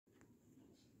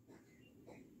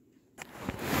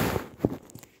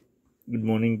Good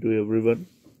morning to everyone.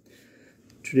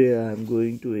 Today I am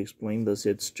going to explain the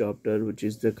sets chapter, which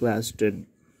is the class 10.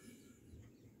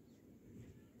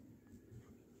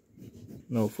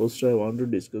 Now first I want to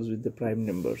discuss with the prime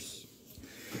numbers.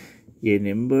 A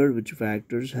number which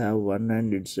factors have 1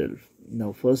 and itself.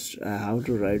 Now first I have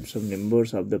to write some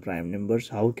numbers of the prime numbers.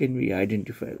 How can we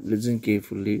identify? Listen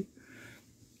carefully.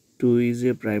 2 is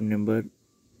a prime number,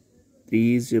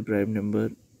 3 is a prime number,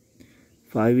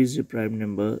 5 is a prime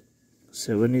number,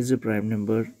 7 is a prime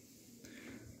number,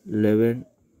 11,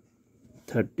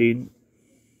 13,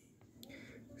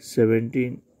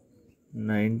 17,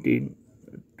 19,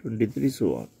 23,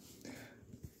 so on.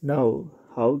 Now,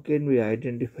 how can we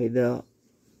identify the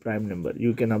prime number?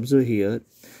 You can observe here.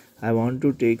 I want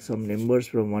to take some numbers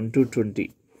from 1 to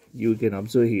 20. You can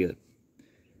observe here.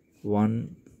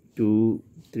 1, 2,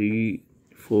 3,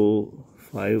 4,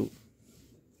 5,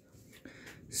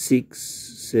 6,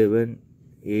 7,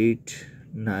 8,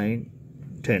 9,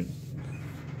 10,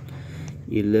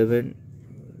 11,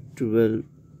 12,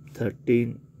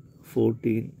 13,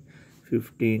 14,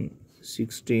 15,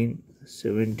 16,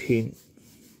 17,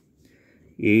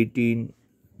 18,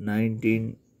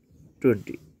 19,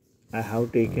 20. I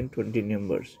have taken 20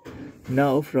 numbers.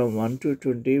 Now from 1 to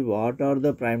 20, what are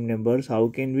the prime numbers? How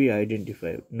can we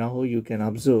identify? Now you can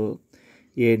observe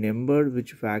a number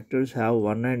which factors have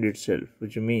 1 and itself,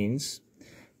 which means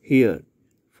here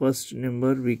first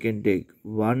number we can take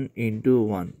 1 into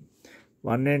 1.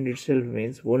 1 and itself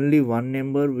means only one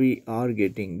number we are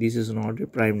getting. This is not a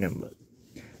prime number.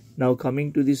 Now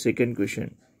coming to the second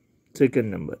question, second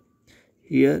number.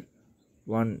 Here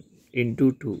 1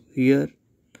 into 2. Here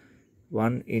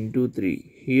 1 into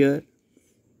 3. Here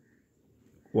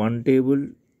 1 table,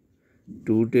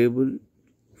 2 table,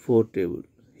 4 table.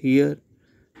 Here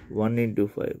 1 into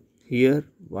 5. Here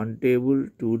 1 table,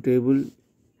 2 table,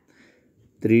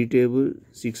 3 table,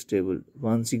 6 table.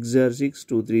 1 6 are 6,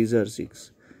 2 3s are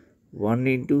 6. 1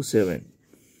 into 7.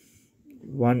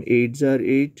 1 8s are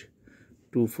 8,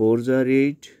 2 4s are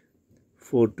 8,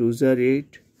 4 2s are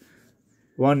 8,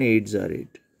 1 8s are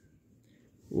 8.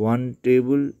 1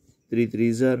 table, 3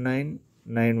 3s are 9,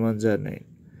 9 1s are 9.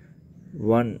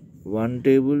 1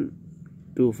 table,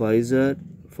 2 5s are,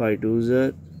 5 2s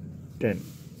are 10.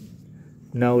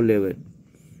 Now 11.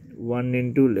 1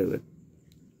 into 11.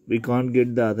 We can't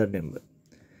get the other number.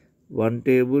 1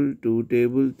 table, 2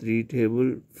 table, 3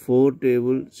 table, 4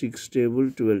 table, 6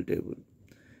 table, 12 table.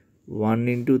 1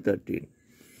 into 13.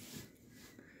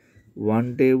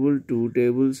 1 table, 2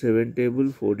 table, 7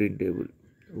 table, 14 table.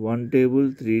 1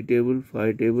 table, 3 table,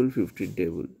 5 table, 15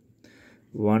 table.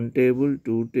 1 table,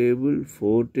 2 table,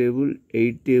 4 table,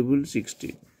 8 table,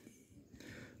 16.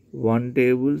 1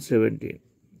 table, 17.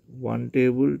 1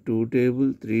 table, 2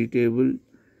 table, 3 table,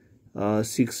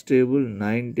 6 table,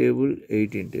 9 table,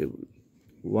 18 table.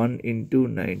 1 into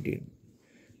 19.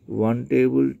 1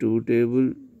 table, 2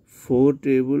 table, 4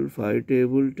 table, 5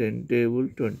 table, 10 table,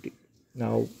 20.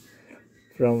 Now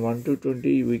from 1 to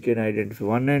 20 we can identify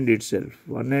 1 and itself.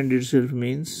 1 and itself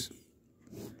means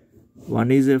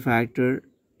 1 is a factor,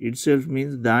 itself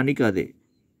means danikade.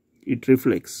 It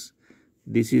reflects.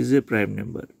 This is a prime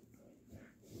number.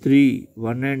 3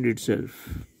 1 and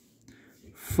itself.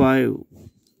 5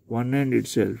 1 and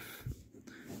itself.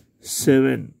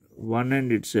 7 1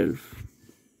 and itself.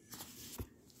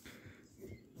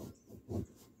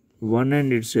 1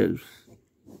 and itself.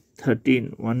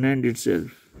 13 1 and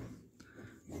itself.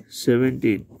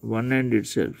 17 1 and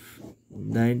itself.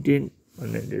 19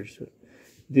 1 and itself.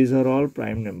 These are all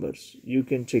prime numbers. You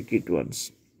can check it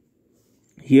once.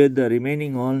 Here the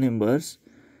remaining all numbers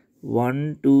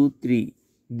 1 2 3.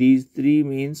 These 3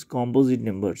 means composite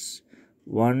numbers.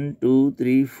 1 2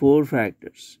 3 4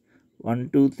 factors. 1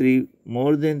 2 3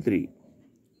 more than 3,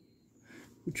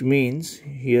 which means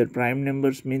here prime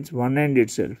numbers means 1 and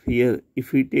itself. Here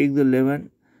if we take the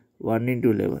 11, 1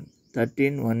 into 11,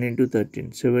 13 1 into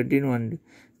 13, 17 1.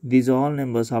 These all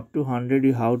numbers up to 100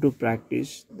 you have to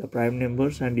practice the prime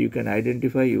numbers and you can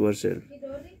identify yourself.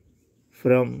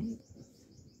 From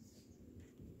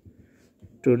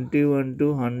 21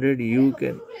 to 100 you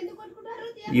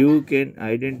can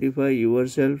identify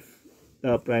yourself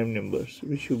the prime numbers.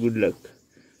 Wish you good luck.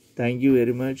 Thank you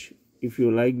very much. If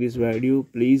you like this video,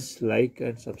 please like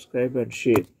and subscribe and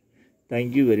share.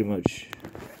 Thank you very much.